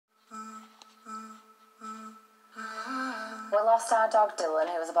lost our dog Dylan,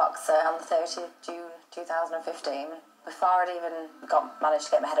 who was a boxer, on the 30th of June 2015. Before I'd even managed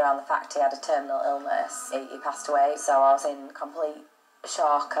to get my head around the fact he had a terminal illness, he passed away. So I was in complete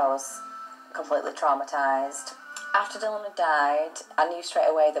shock. I was completely traumatised. After Dylan had died, I knew straight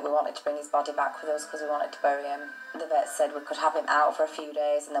away that we wanted to bring his body back with us because we wanted to bury him. The vet said we could have him out for a few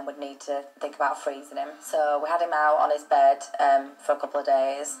days and then we'd need to think about freezing him. So we had him out on his bed for a couple of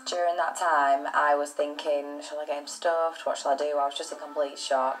days. During that time, I was thinking, shall I get him stuffed? What shall I do? I was just in complete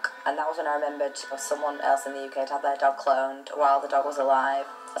shock. And that was when I remembered someone else in the UK had had their dog cloned while the dog was alive.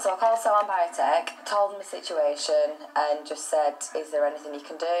 So I called Someone Biotech, told them the situation and just said, is there anything you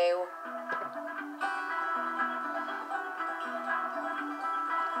can do?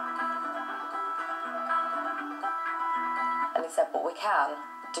 And he said, but we can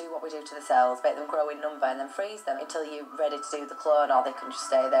do what we do to the cells, make them grow in number and then freeze them until you're ready to do the clone, or they can just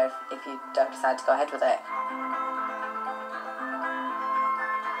stay there if you don't decide to go ahead with it.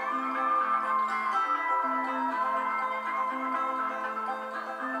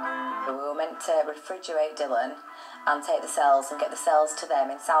 We were meant to refrigerate Dylan and take the cells and get the cells to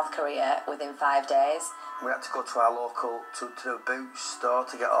them in South Korea within 5 days. We had to go to our local, to a boot store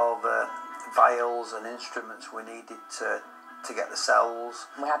to get all the vials and instruments we needed to get the cells.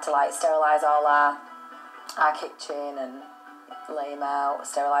 We had to sterilise all our kitchen and lay him out,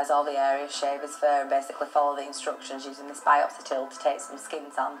 sterilise all the areas, shave his fur and basically follow the instructions using this biopsy tool to take some skin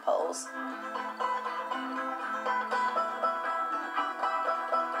samples.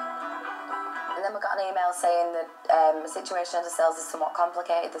 And then we got an email saying that the situation of the cells is somewhat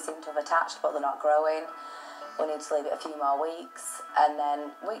complicated. They seem to have attached but they're not growing. We need to leave it a few more weeks, and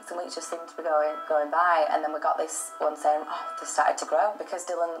then weeks and weeks just seemed to be going by, and then we got this one saying, oh, they started to grow, because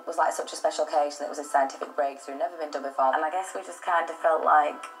Dylan was like such a special case and it was a scientific breakthrough, never been done before, and I guess we just kind of felt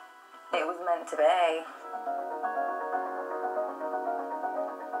like it was meant to be.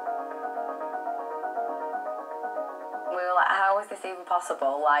 We were like, how is this even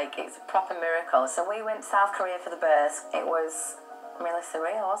possible? Like, it's a proper miracle. So we went to South Korea for the birth. It was really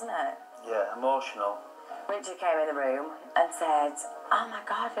surreal, wasn't it? Yeah, emotional. Richard came in the room and said, oh my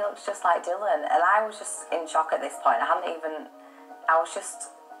God, he looks just like Dylan. And I was just in shock at this point. I was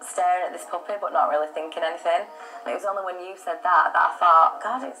just staring at this puppy but not really thinking anything. And it was only when you said that I thought,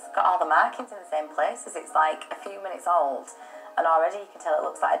 God, it's got all the markings in the same places. It's like a few minutes old and already you can tell it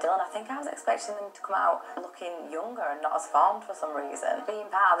looks like a Dylan. I think I was expecting them to come out looking younger and not as formed for some reason. Being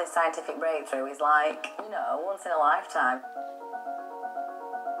part of this scientific breakthrough is like, once in a lifetime.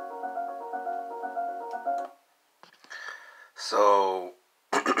 So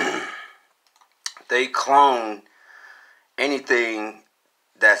they clone anything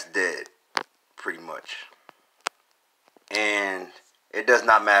that's dead, pretty much. And it does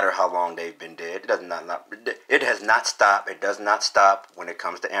not matter how long they've been dead. It has not stopped. It does not stop when it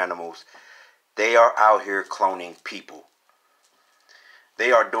comes to animals. They are out here cloning people.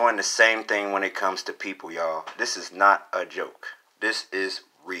 They are doing the same thing when it comes to people, y'all. This is not a joke. This is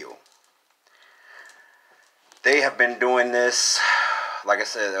real. They have been doing this, like I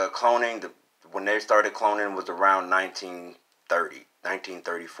said, cloning. When they started cloning was around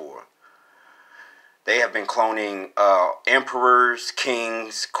 1934. They have been cloning emperors,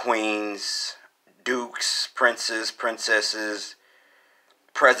 kings, queens, dukes, princes, princesses,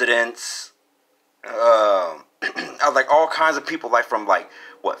 presidents, like all kinds of people, like from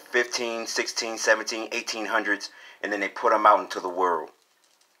 15, 16, 17, 1800s, and then they put them out into the world.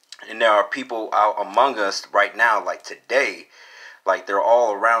 And there are people out among us right now, like today, like they're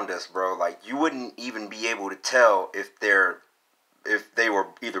all around us, bro. Like you wouldn't even be able to tell if they were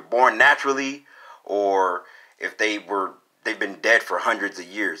either born naturally or if they've been dead for hundreds of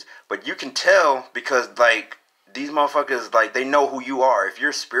years. But you can tell because these motherfuckers, they know who you are. If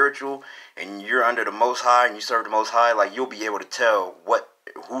you're spiritual and you're under the Most High and you serve the Most High, you'll be able to tell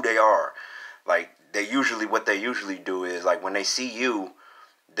who they are. What they usually do is when they see you,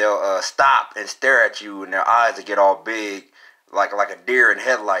 they'll stop and stare at you, and their eyes will get all big, like a deer in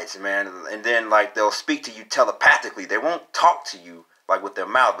headlights, man. And then they'll speak to you telepathically. They won't talk to you with their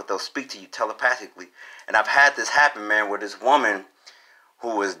mouth, but they'll speak to you telepathically. And I've had this happen, man, with this woman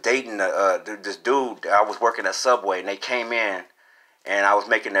who was dating this dude. I was working at Subway, and they came in, and I was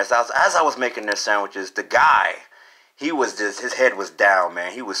making as I was making their sandwiches. The guy, his head was down,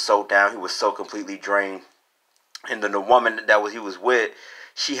 man. He was so down. He was so completely drained. And then the woman he was with,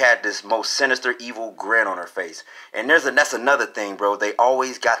 she had this most sinister, evil grin on her face. And that's another thing, bro. They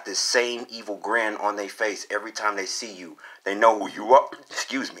always got this same evil grin on their face every time they see you. They know who you are.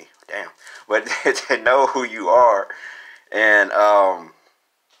 Excuse me. Damn. But they know who you are. And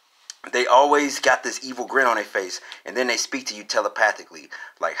they always got this evil grin on their face, and then they speak to you telepathically.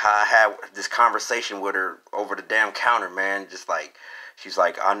 Like how I had this conversation with her over the damn counter, man. Just like, she's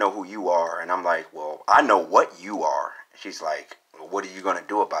like, I know who you are. And I'm like, well, I know what you are. She's like, well, what are you going to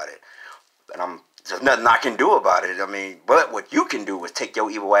do about it? And there's nothing I can do about it. I mean, but what you can do is take your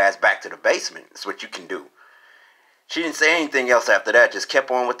evil ass back to the basement. That's what you can do. She didn't say anything else after that. Just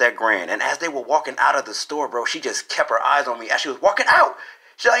kept on with that grin. And as they were walking out of the store, bro, she just kept her eyes on me as she was walking out.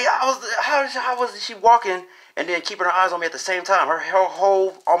 She's like, how was she walking and then keeping her eyes on me at the same time?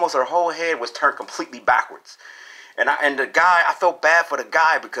 Almost her whole head was turned completely backwards. And the guy, I felt bad for the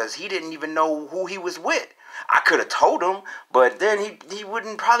guy because he didn't even know who he was with. I could have told him, but then he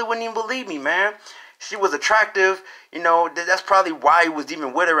probably wouldn't even believe me, man. She was attractive, you know. That's probably why he was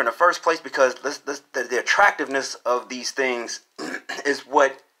even with her in the first place, because the attractiveness of these things is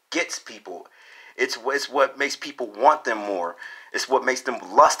what gets people. It's what makes people want them more. It's what makes them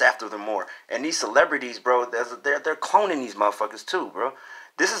lust after them more. And these celebrities, bro, they're cloning these motherfuckers too, bro.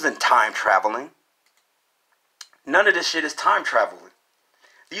 This isn't time traveling. None of this shit is time traveling.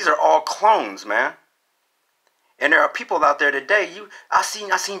 These are all clones, man. And there are people out there today. I seen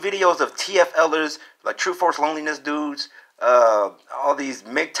videos of TFLers, like True Force Loneliness dudes, all these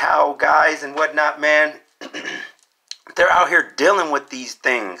MGTOW guys and whatnot, man. They're out here dealing with these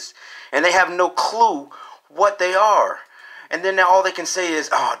things, and they have no clue what they are. And then all they can say is,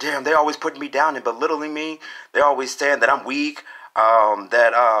 oh, damn, they always putting me down and belittling me. They always saying that I'm weak,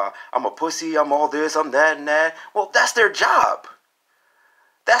 that I'm a pussy, I'm all this, I'm that and that. Well, that's their job.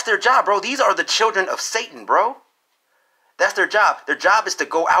 That's their job, bro. These are the children of Satan, bro. That's their job. Their job is to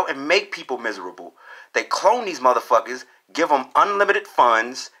go out and make people miserable. They clone these motherfuckers, give them unlimited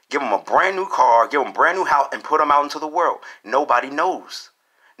funds, give them a brand new car, give them a brand new house, and put them out into the world. Nobody knows.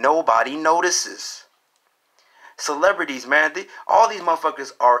 Nobody notices. Celebrities, man, all these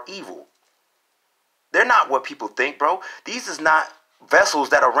motherfuckers are evil. They're not what people think, bro. These is not vessels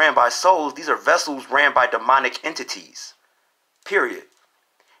that are ran by souls. These are vessels ran by demonic entities. Period.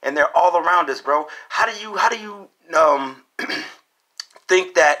 And they're all around us, bro. How do you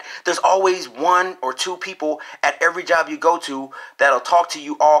think that there's always one or two people at every job you go to that'll talk to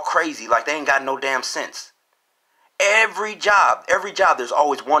you all crazy like they ain't got no damn sense? Every job, there's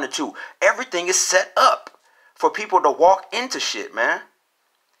always one or two. Everything is set up for people to walk into shit, man.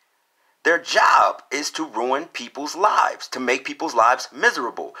 Their job is to ruin people's lives, to make people's lives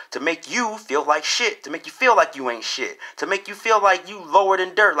miserable, to make you feel like shit, to make you feel like you ain't shit, to make you feel like you lower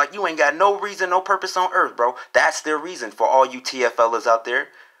than dirt, like you ain't got no reason, no purpose on earth, bro. That's their reason. For all you TFLers out there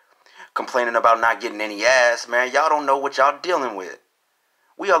complaining about not getting any ass, man, y'all don't know what y'all dealing with.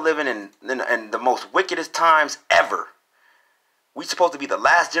 We are living in the most wickedest times ever. We supposed to be the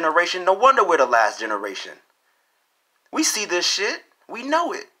last generation. No wonder we're the last generation. We see this shit. We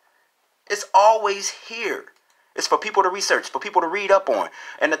know it. It's always here. It's for people to research, for people to read up on.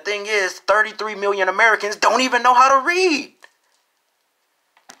 And the thing is, 33 million Americans don't even know how to read.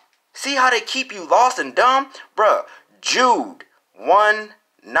 See how they keep you lost and dumb? Bruh, Jude 1:9.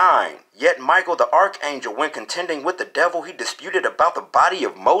 Yet Michael the archangel, when contending with the devil, he disputed about the body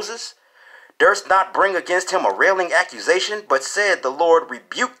of Moses. Durst not bring against him a railing accusation, but said, the Lord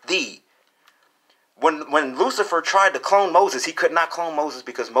rebuked thee. When Lucifer tried to clone Moses, he could not clone Moses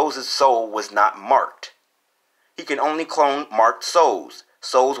because Moses' soul was not marked. He can only clone marked souls.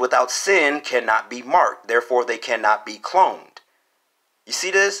 Souls without sin cannot be marked. Therefore, they cannot be cloned. You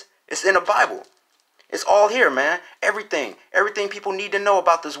see this? It's in the Bible. It's all here, man. Everything people need to know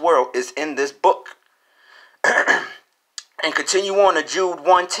about this world is in this book. And continue on to Jude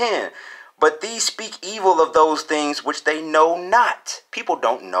 1:10. But these speak evil of those things which they know not. People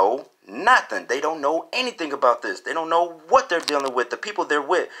don't know nothing. They don't know anything about this. They don't know what they're dealing with, the people they're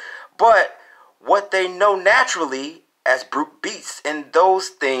with. But what they know naturally as brute beasts, in those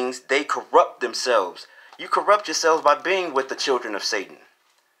things they corrupt themselves. You corrupt yourselves by being with the children of Satan.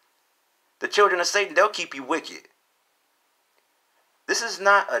 The children of Satan, they'll keep you wicked. This is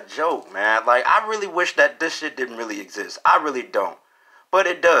not a joke, man. Like, I really wish that this shit didn't really exist. I really don't. But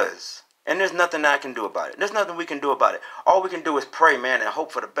it does. And there's nothing I can do about it. There's nothing we can do about it. All we can do is pray, man, and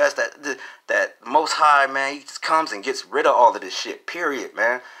hope for the best that Most High, man, he just comes and gets rid of all of this shit. Period,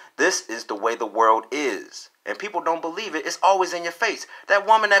 man. This is the way the world is. And people don't believe it. It's always in your face. That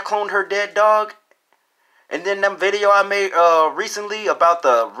woman that cloned her dead dog, and then that video I made recently about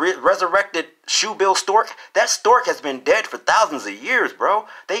the resurrected shoebill stork, that stork has been dead for thousands of years, bro.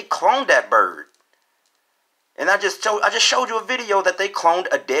 They cloned that bird. And I just showed you a video that they cloned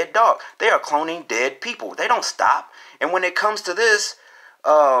a dead dog. They are cloning dead people. They don't stop. And when it comes to this,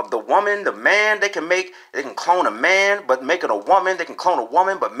 the woman, the man, they can clone a man, but make it a woman. They can clone a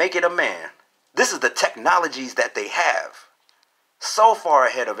woman, but make it a man. This is the technologies that they have. So far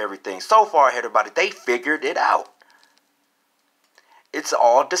ahead of everything, so far ahead of everybody. They figured it out. It's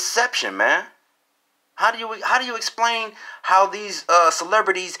all deception, man. How do you explain how these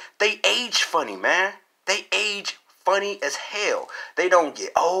celebrities, they age funny, man? They age funny as hell. They don't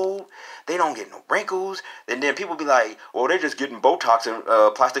get old. They don't get no wrinkles. And then people be like, well, they're just getting Botox and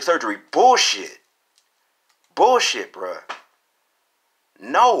plastic surgery. Bullshit. Bullshit, bruh.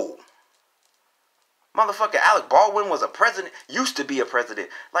 No. Motherfucker, Alec Baldwin was a president. Used to be a president.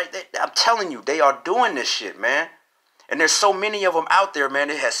 Like, I'm telling you, they are doing this shit, man. And there's so many of them out there, man.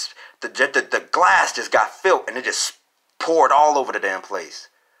 It has the glass just got filled and it just poured all over the damn place.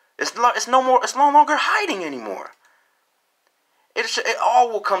 It's no longer hiding anymore. It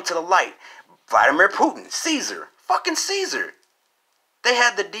all will come to the light. Vladimir Putin, Caesar, fucking Caesar. They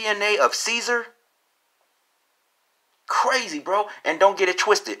had the DNA of Caesar. Crazy, bro. And don't get it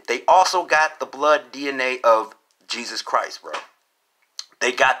twisted. They also got the blood DNA of Jesus Christ, bro.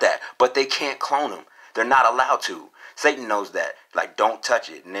 They got that, but they can't clone him. They're not allowed to. Satan knows that. Like, don't touch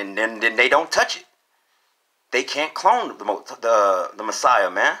it. And then they don't touch it. They can't clone the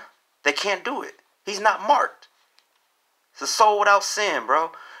Messiah, man. They can't do it. He's not marked. It's a soul without sin,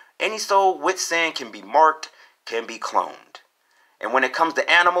 bro. Any soul with sin can be marked, can be cloned. And when it comes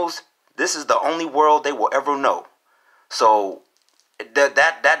to animals, this is the only world they will ever know. So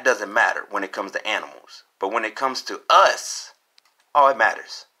that doesn't matter when it comes to animals. But when it comes to us, oh, it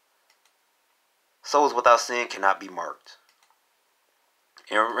matters. Souls without sin cannot be marked.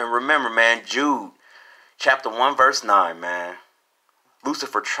 And remember, man, Jude, chapter 1, verse 9, man.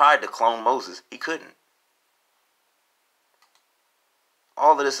 Lucifer tried to clone Moses. He couldn't.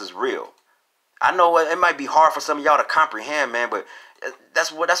 All of this is real. I know it might be hard for some of y'all to comprehend, man, but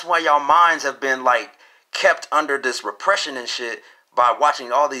that's why y'all minds have been, like, kept under this repression and shit by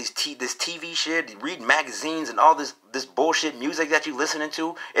watching all this TV shit, reading magazines and all this bullshit music that you listening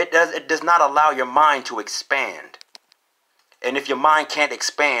to. It does not allow your mind to expand. And if your mind can't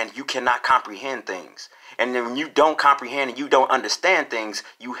expand, you cannot comprehend things. And then when you don't comprehend and you don't understand things,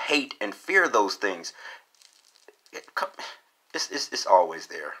 you hate and fear those things. It's always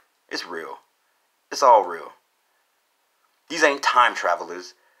there. It's real. It's all real. These ain't time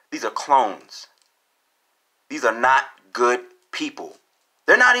travelers. These are clones. These are not good people.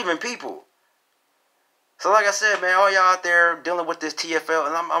 They're not even people. So like I said, man, all y'all out there dealing with this TFL,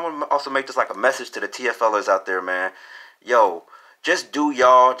 and I'm going to also make this like a message to the TFLers out there, man. Yo, just do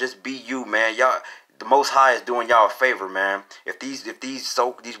y'all. Just be you, man. Y'all, the Most High is doing y'all a favor, man. If these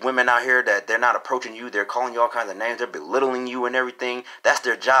women out here that they're not approaching you, they're calling you all kinds of names, they're belittling you and everything. That's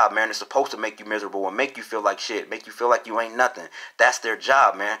their job, man. They're supposed to make you miserable and make you feel like shit, make you feel like you ain't nothing. That's their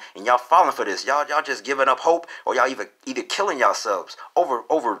job, man. And y'all falling for this. Y'all just giving up hope, or y'all either killing yourselves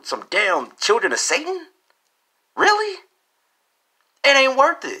over some damn children of Satan. Really? It ain't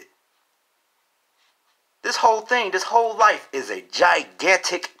worth it. This whole thing, this whole life is a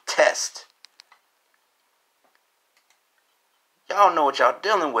gigantic test. Y'all know what y'all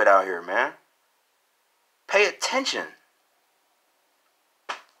dealing with out here, man. Pay attention.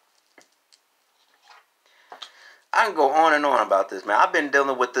 I can go on and on about this, man. I've been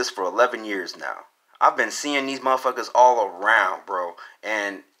dealing with this for 11 years now. I've been seeing these motherfuckers all around, bro.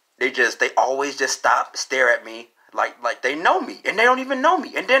 And they always just stop, stare at me like they know me. And they don't even know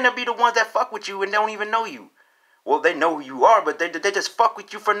me. And then they'll be the ones that fuck with you and they don't even know you. Well, they know who you are, but they just fuck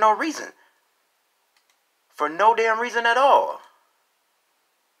with you for no reason. For no damn reason at all.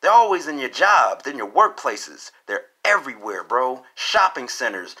 They're always in your jobs, in your workplaces. They're everywhere, bro. Shopping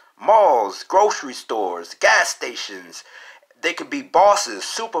centers, malls, grocery stores, gas stations. They could be bosses,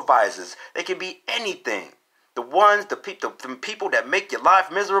 supervisors. They could be anything. The people that make your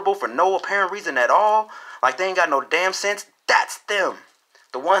life miserable for no apparent reason at all, like they ain't got no damn sense, that's them.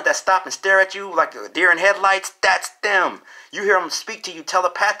 The ones that stop and stare at you like a deer in headlights, that's them. You hear them speak to you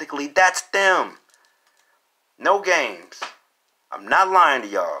telepathically, that's them. No games. I'm not lying to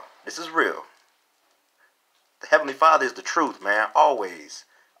y'all. This is real. The Heavenly Father is the truth, man. Always.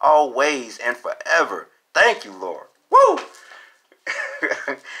 Always and forever. Thank you, Lord. Woo!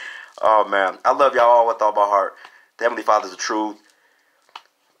 Oh, man. I love y'all all with all my heart. The Heavenly Father is the truth.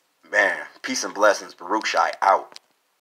 Man, peace and blessings. Baruch Shai out.